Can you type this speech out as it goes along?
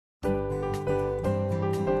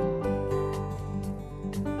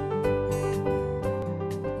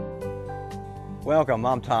Welcome,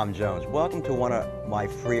 I'm Tom Jones. Welcome to one of my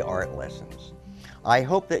free art lessons. I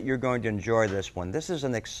hope that you're going to enjoy this one. This is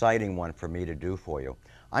an exciting one for me to do for you.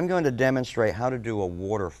 I'm going to demonstrate how to do a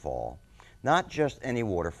waterfall. Not just any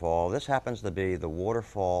waterfall. This happens to be the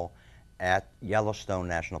waterfall at Yellowstone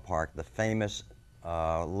National Park, the famous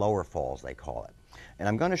Lower Falls, they call it. And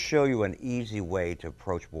I'm going to show you an easy way to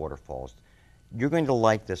approach waterfalls. You're going to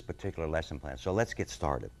like this particular lesson plan, so let's get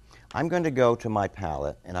started. I'm going to go to my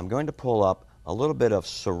palette, and I'm going to pull up a little bit of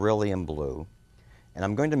cerulean blue, and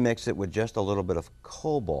I'm going to mix it with just a little bit of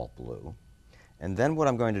cobalt blue. And then what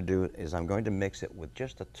I'm going to do is I'm going to mix it with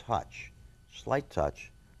just a touch, slight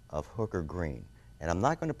touch, of hooker green. And I'm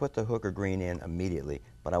not going to put the hooker green in immediately,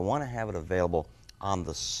 but I want to have it available on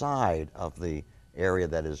the side of the area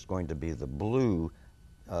that is going to be the blue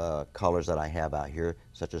colors that I have out here,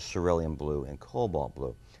 such as cerulean blue and cobalt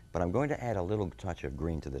blue. But I'm going to add a little touch of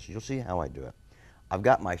green to this. You'll see how I do it. I've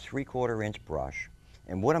got my 3/4 inch brush,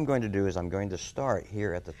 and what I'm going to do is I'm going to start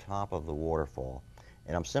here at the top of the waterfall,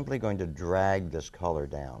 and I'm simply going to drag this color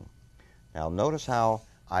down. Now notice how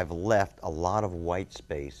I've left a lot of white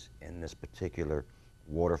space in this particular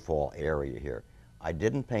waterfall area here. I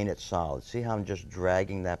didn't paint it solid. See how I'm just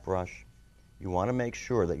dragging that brush? You want to make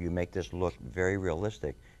sure that you make this look very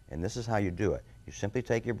realistic, and this is how you do it. You simply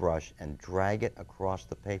take your brush and drag it across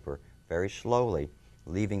the paper very slowly,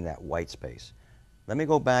 leaving that white space. Let me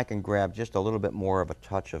go back and grab just a little bit more of a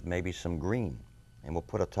touch of maybe some green, and we'll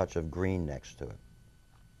put a touch of green next to it.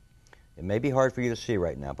 It may be hard for you to see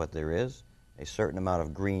right now, but there is a certain amount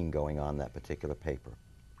of green going on that particular paper.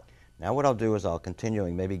 Now what I'll do is I'll continue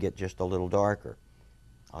and maybe get just a little darker.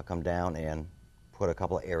 I'll come down and put a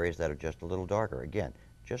couple of areas that are just a little darker. Again,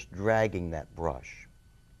 just dragging that brush.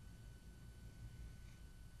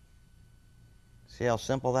 See how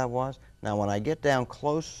simple that was? Now when I get down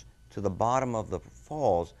close to the bottom of the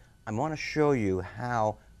falls, I want to show you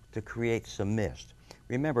how to create some mist.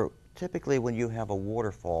 Remember, typically when you have a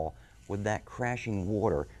waterfall with that crashing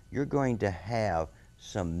water, you're going to have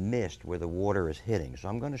some mist where the water is hitting. So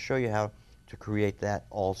I'm going to show you how to create that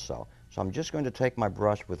also. So I'm just going to take my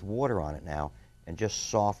brush with water on it now and just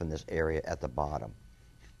soften this area at the bottom.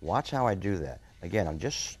 Watch how I do that. Again, I'm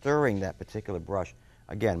just stirring that particular brush.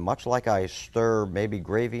 Again, much like I stir maybe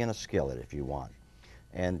gravy in a skillet if you want.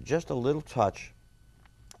 And just a little touch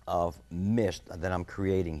of mist that I'm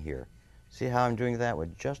creating here. See how I'm doing that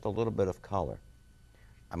with just a little bit of color.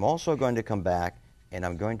 I'm also going to come back and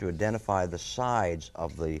I'm going to identify the sides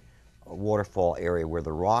of the waterfall area where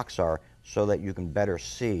the rocks are so that you can better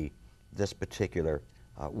see this particular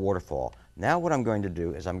waterfall. Now what I'm going to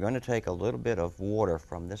do is I'm going to take a little bit of water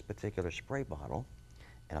from this particular spray bottle,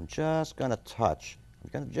 and I'm just going to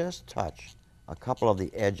just touch a couple of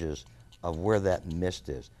the edges of where that mist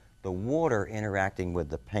is. The water interacting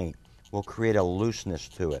with the paint will create a looseness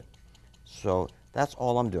to it. So that's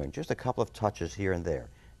all I'm doing, just a couple of touches here and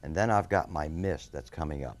there. And then I've got my mist that's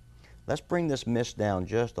coming up. Let's bring this mist down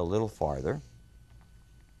just a little farther.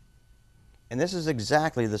 And this is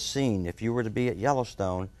exactly the scene. If you were to be at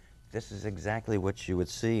Yellowstone, this is exactly what you would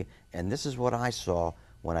see. And this is what I saw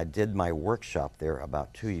when I did my workshop there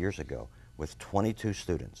about 2 years ago with 22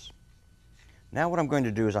 students. Now what I'm going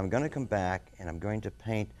to do is I'm going to come back and I'm going to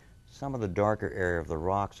paint some of the darker area of the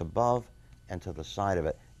rocks above and to the side of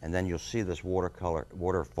it, and then you'll see this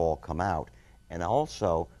waterfall come out. And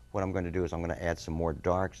also what I'm going to do is I'm going to add some more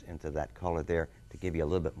darks into that color there to give you a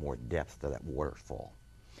little bit more depth to that waterfall.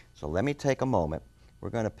 So let me take a moment. We're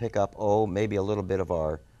going to pick up, maybe a little bit of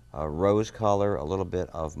our rose color, a little bit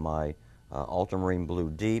of my ultramarine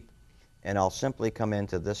blue deep, and I'll simply come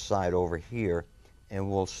into this side over here and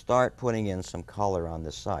we'll start putting in some color on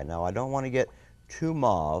this side. Now I don't want to get too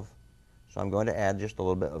mauve, so I'm going to add just a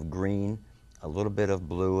little bit of green, a little bit of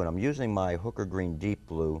blue, and I'm using my hooker green deep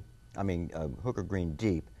blue, hooker green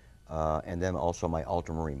deep, and then also my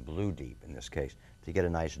ultramarine blue deep in this case to get a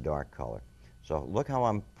nice dark color. So look how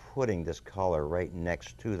I'm putting this color right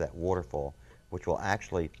next to that waterfall, which will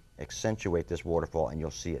actually accentuate this waterfall and you'll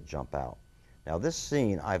see it jump out. Now this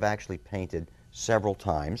scene I've actually painted several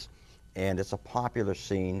times, and it's a popular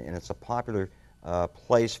scene, and it's a popular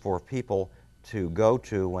place for people to go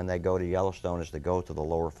to when they go to Yellowstone, is to go to the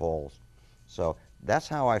Lower Falls. So that's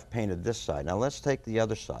how I've painted this side. Now let's take the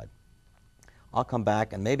other side. I'll come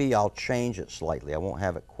back and maybe I'll change it slightly. I won't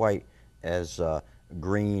have it quite as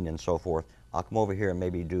green and so forth. I'll come over here and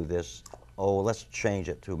maybe do this. Let's change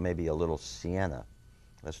it to maybe a little sienna.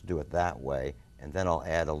 Let's do it that way, and then I'll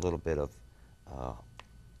add a little bit of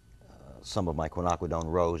some of my quinacridone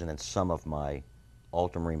rose and then some of my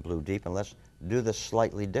ultramarine blue deep, and let's do this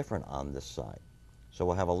slightly different on this side. So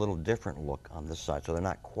we'll have a little different look on this side. So they're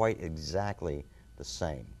not quite exactly the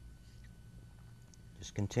same.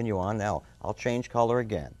 Just continue on. Now, I'll change color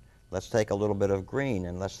again. Let's take a little bit of green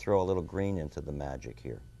and let's throw a little green into the magic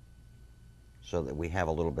here so that we have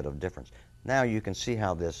a little bit of difference. Now you can see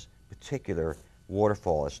how this particular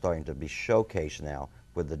waterfall is starting to be showcased now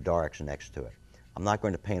with the darks next to it. I'm not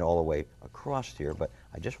going to paint all the way across here, but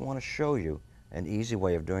I just want to show you an easy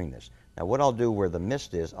way of doing this. Now what I'll do where the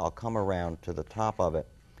mist is, I'll come around to the top of it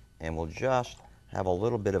and we'll just have a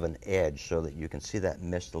little bit of an edge so that you can see that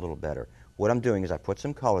mist a little better. What I'm doing is I put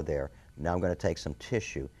some color there. Now I'm going to take some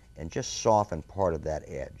tissue and just soften part of that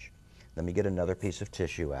edge. Let me get another piece of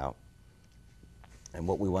tissue out. And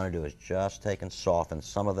what we want to do is just take and soften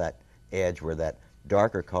some of that edge where that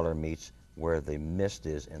darker color meets where the mist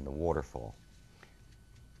is in the waterfall.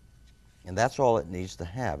 And that's all it needs to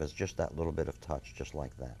have, is just that little bit of touch, just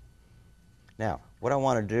like that. Now, what I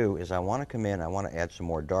want to do is I want to come in, I want to add some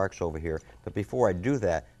more darks over here, but before I do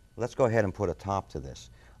that, let's go ahead and put a top to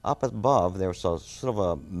this. Up above, there's sort of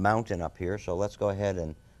a mountain up here, so let's go ahead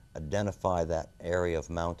and identify that area of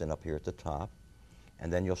mountain up here at the top,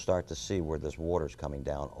 and then you'll start to see where this water's coming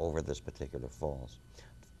down over this particular falls.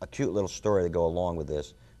 A cute little story to go along with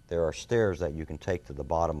this, there are stairs that you can take to the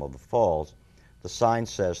bottom of the falls. The sign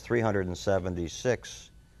says 376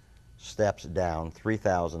 steps down,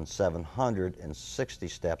 3,760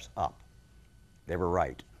 steps up. They were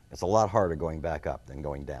right. It's a lot harder going back up than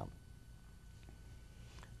going down.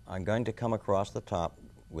 I'm going to come across the top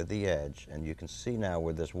with the edge, and you can see now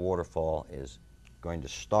where this waterfall is going to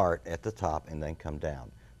start at the top and then come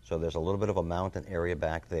down. So there's a little bit of a mountain area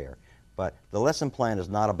back there. But the lesson plan is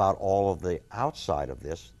not about all of the outside of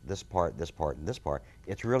this part, this part, and this part.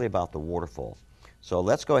 It's really about the waterfall. So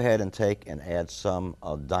let's go ahead and take and add some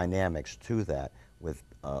dynamics to that with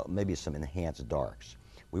maybe some enhanced darks.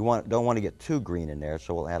 We don't want to get too green in there,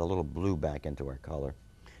 so we'll add a little blue back into our color.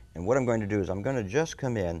 And what I'm going to do is I'm going to just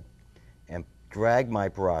come in and drag my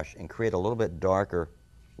brush and create a little bit darker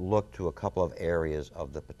look to a couple of areas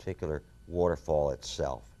of the particular waterfall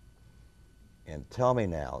itself. And tell me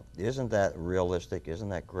now, isn't that realistic? Isn't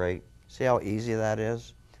that great? See how easy that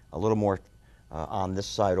is? A little more on this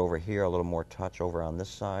side over here, a little more touch over on this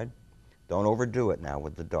side. Don't overdo it now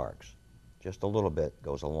with the darks. Just a little bit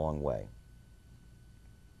goes a long way.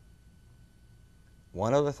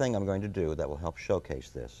 One other thing I'm going to do that will help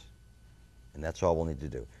showcase this, and that's all we'll need to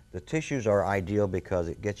do. The tissues are ideal because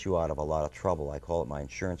it gets you out of a lot of trouble. I call it my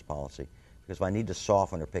insurance policy, because if I need to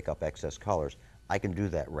soften or pick up excess colors, I can do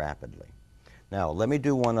that rapidly. Now, let me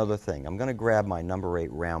do one other thing. I'm going to grab my number 8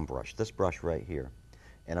 round brush, this brush right here,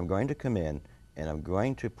 and I'm going to come in and I'm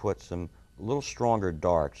going to put some little stronger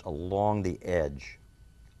darks along the edge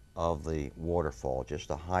of the waterfall just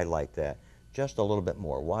to highlight that just a little bit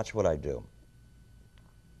more. Watch what I do.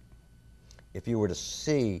 If you were to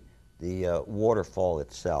see the waterfall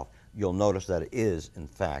itself, you'll notice that it is, in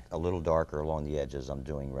fact, a little darker along the edges I'm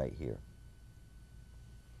doing right here.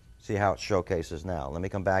 See how it showcases now. Let me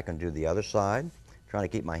come back and do the other side. Trying to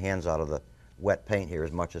keep my hands out of the wet paint here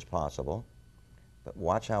as much as possible. But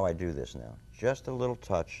watch how I do this now. Just a little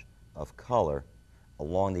touch of color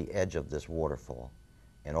along the edge of this waterfall.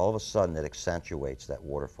 And all of a sudden it accentuates that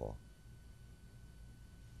waterfall.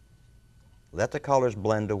 Let the colors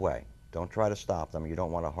blend away. Don't try to stop them. You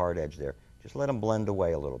don't want a hard edge there. Just let them blend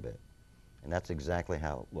away a little bit. And that's exactly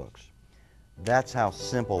how it looks. That's how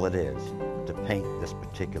simple it is to paint this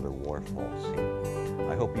particular waterfall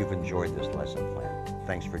scene. I hope you've enjoyed this lesson plan.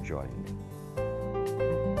 Thanks for joining me.